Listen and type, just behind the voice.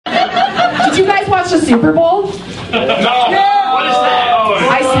watch the Super Bowl? No! What is that?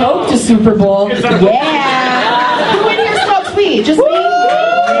 I smoked a Super Bowl. Yeah! Who in here smokes weed? Just me? Yeah,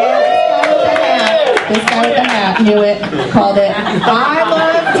 this guy with the hat. Knew it. Called it. I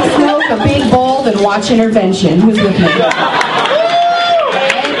love to smoke a big bowl and watch Intervention. Who's with me?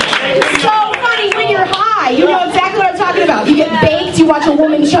 It's so funny when you're high. You know exactly what I'm talking about. You get baked, you watch a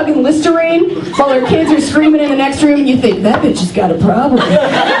woman chugging Listerine while her kids are screaming in the next room, and you think, that bitch has got a problem.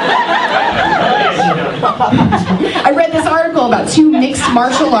 I read this article about two mixed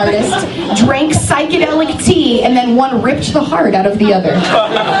martial artists drank psychedelic tea and then one ripped the heart out of the other.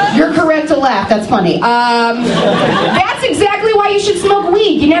 You're correct to laugh. That's funny. That's exactly why you should smoke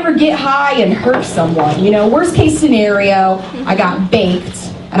weed. You never get high and hurt someone. You know, worst case scenario, I got baked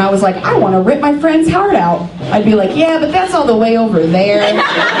and I was like, I want to rip my friend's heart out. I'd be like, yeah, but that's all the way over there.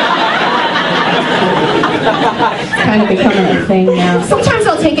 It's kind of becoming a thing now. Sometimes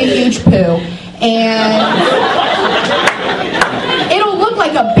I'll take a huge poo and it'll look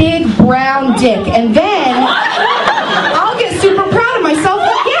like a big brown dick, and then I'll get super proud of myself.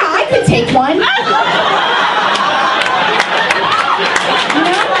 Like, yeah, I could take one. You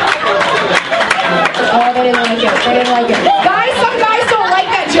know? Oh, they didn't like it. They didn't like it. Guys, some guys don't like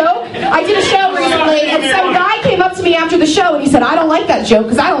that joke. I did a show recently, and some guy came up to me after the show, and he said, I don't like that joke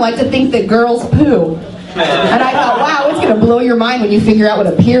because I don't like to think that girls poo. And I thought, wow, it's going to blow your mind when you figure out what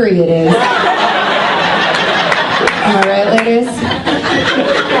a period is. Am I right, ladies?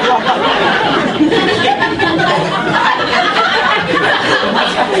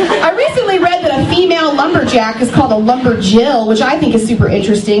 I recently read that a female lumberjack is called a lumberjill, which I think is super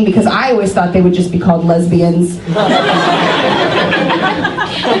interesting because I always thought they would just be called lesbians.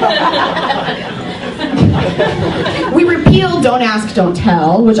 We repealed Don't Ask, Don't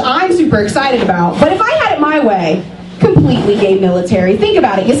Tell, which I'm super excited about. But if I had it my way, completely gay military. Think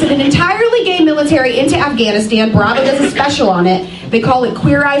about it. You send an entirely gay military into Afghanistan. Bravo does a special on it. They call it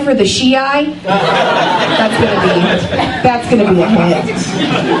Queer Eye for the She-Eye. That's gonna be a hit.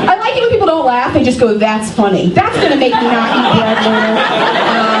 I like it when people don't laugh. They just go, that's funny. That's gonna make me not eat bread later.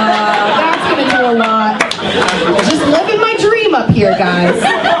 That's gonna do a lot. Just living my dream up here, guys.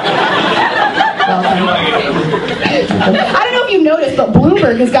 I don't know if you noticed, but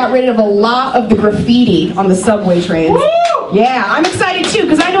Bloomberg has got rid of a lot of the graffiti on the subway trains. Yeah, I'm excited too,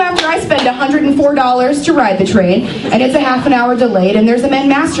 because I know after I spend $104 to ride the train, and it's a half an hour delayed, and there's a man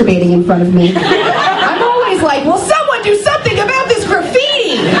masturbating in front of me, I'm always like, will someone do something about this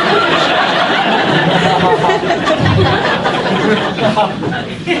graffiti?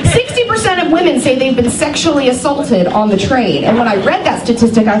 60% of women say they've been sexually assaulted on the train. And when I read that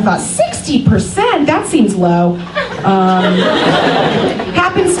statistic, I thought, 60%? That seems low.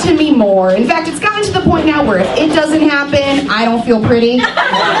 Happens to me more. In fact, it's gotten to the point now where if it doesn't happen, I don't feel pretty.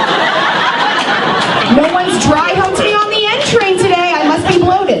 No one's dry humped me on the N train today. I must be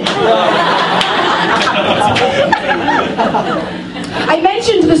bloated. I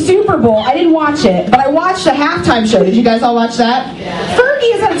mentioned the Super Bowl. I didn't watch it, but I watched the halftime show. Did you guys all watch that? Yeah.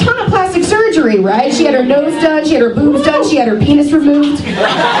 Fergie has had a ton of plastic surgery, right? She had her nose done, she had her boobs done, she had her penis removed.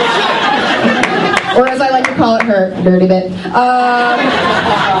 Or as I like to call it, her dirty bit.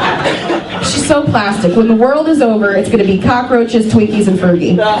 She's so plastic. When the world is over, it's going to be cockroaches, Twinkies, and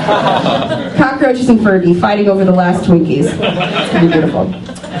Fergie. Cockroaches and Fergie fighting over the last Twinkies. It's going to be beautiful.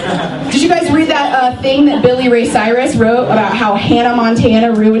 Did you guys read that thing that Billy Ray Cyrus wrote about how Hannah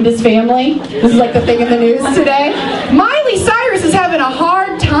Montana ruined his family? This is like the thing in the news today. Miley Cyrus is having a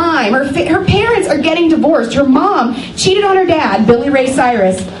hard time. Her parents are getting divorced. Her mom cheated on her dad, Billy Ray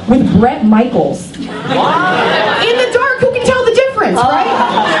Cyrus, with Bret Michaels. Wow. In the dark, who can tell the difference, right?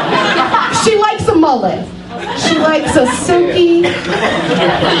 She likes a mullet. She likes a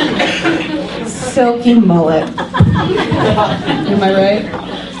silky mullet. Am I right?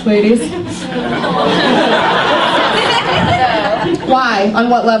 Ladies? Why? On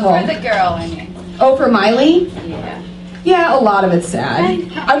what level? For the girl, I mean. Oh, for Miley? Yeah. Yeah, a lot of it's sad.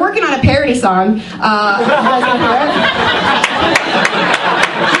 I'm working on a parody song.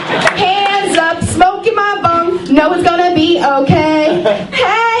 Hands up, smoking my bum. Know it's gonna be okay.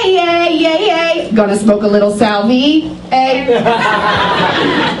 Hey, yay, yay, yay. Gonna smoke a little Salvi. Hey.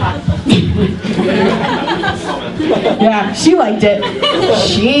 Yeah, she liked it.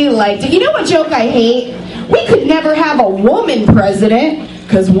 She liked it. You know what joke I hate? We could never have a woman president,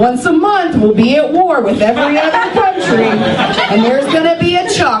 because once a month we'll be at war with every other country, and there's going to be a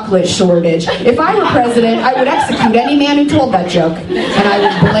chocolate shortage. If I were president, I would execute any man who told that joke, and I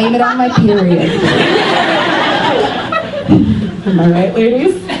would blame it on my period. Am I right,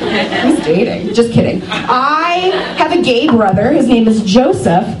 ladies? Who's dating? Just kidding. I have a gay brother. His name is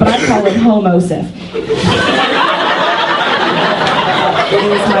Joseph, but I call him Homoseph. It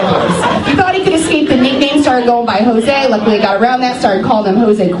is my Joseph. He thought he could escape the nickname, started going by Jose. Luckily, I got around that, started calling him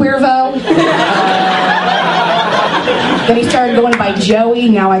Jose Cuervo. Then he started going by Joey.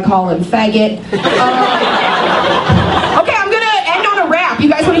 Now I call him Faggot. Okay, I'm going to end on a rap. You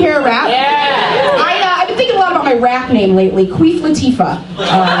guys want to hear a rap? Yeah. I've been thinking a lot about my rap name lately. Queef Latifah.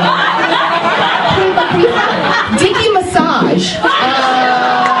 Queef Latifah? Dicky Massage.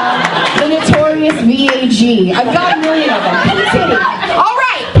 The Notorious VAG. I've got a million of them. P-Titty. All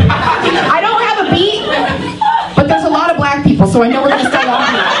right. I don't have a beat, but there's a lot of black people, so I know we're going to stay on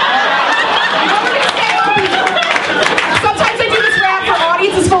beat. Sometimes I do this rap for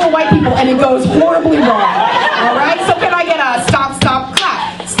audiences full of white people, and it goes horribly wrong. All right? So can I get a stop, stop,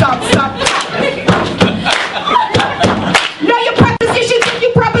 clap? Stop, stop, clap. Know your prepositions if you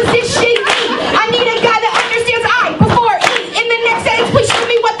preposition me. I need a guy that understands I before E. In the next sentence, please show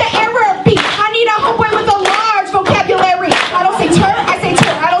me what the error be. I need a homeboy with a large vocabulary. I don't say tur, I say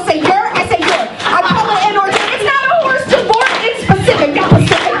tur. I don't say your, I say your. I call it an order. It's not a horse divorce, it's specific. That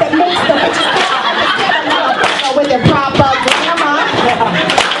Pacific that makes the bitches with their proper grammar.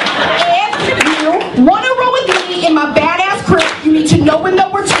 If you want to roll with me in my badass crib, you need to know when the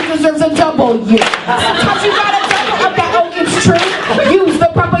word true deserves a W. Sometimes you gotta double up that O, it's true. Use the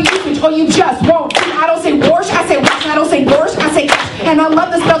proper usage or you just won't. I don't say wash, I say wash. I don't say borscht, I say cash. And I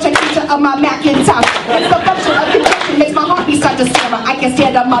love the spell check feature of my Macintosh. It's the function of conjunction makes my heartbeat start to stammer. I can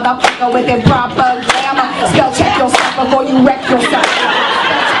stand a motherfucker with improper grammar. Spell check yourself before you wreck yourself.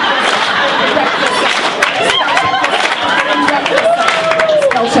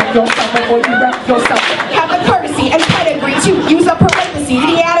 Check yourself before you wreck yourself. Have the courtesy and pedigree to use a parenthesis.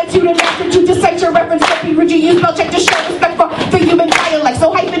 The attitude and aptitude to cite your reference. Don't be rude, you use spell check to show respect for the human dialect.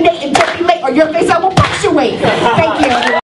 So hyphenate and don't be late, or your face I will punctuate. Thank you.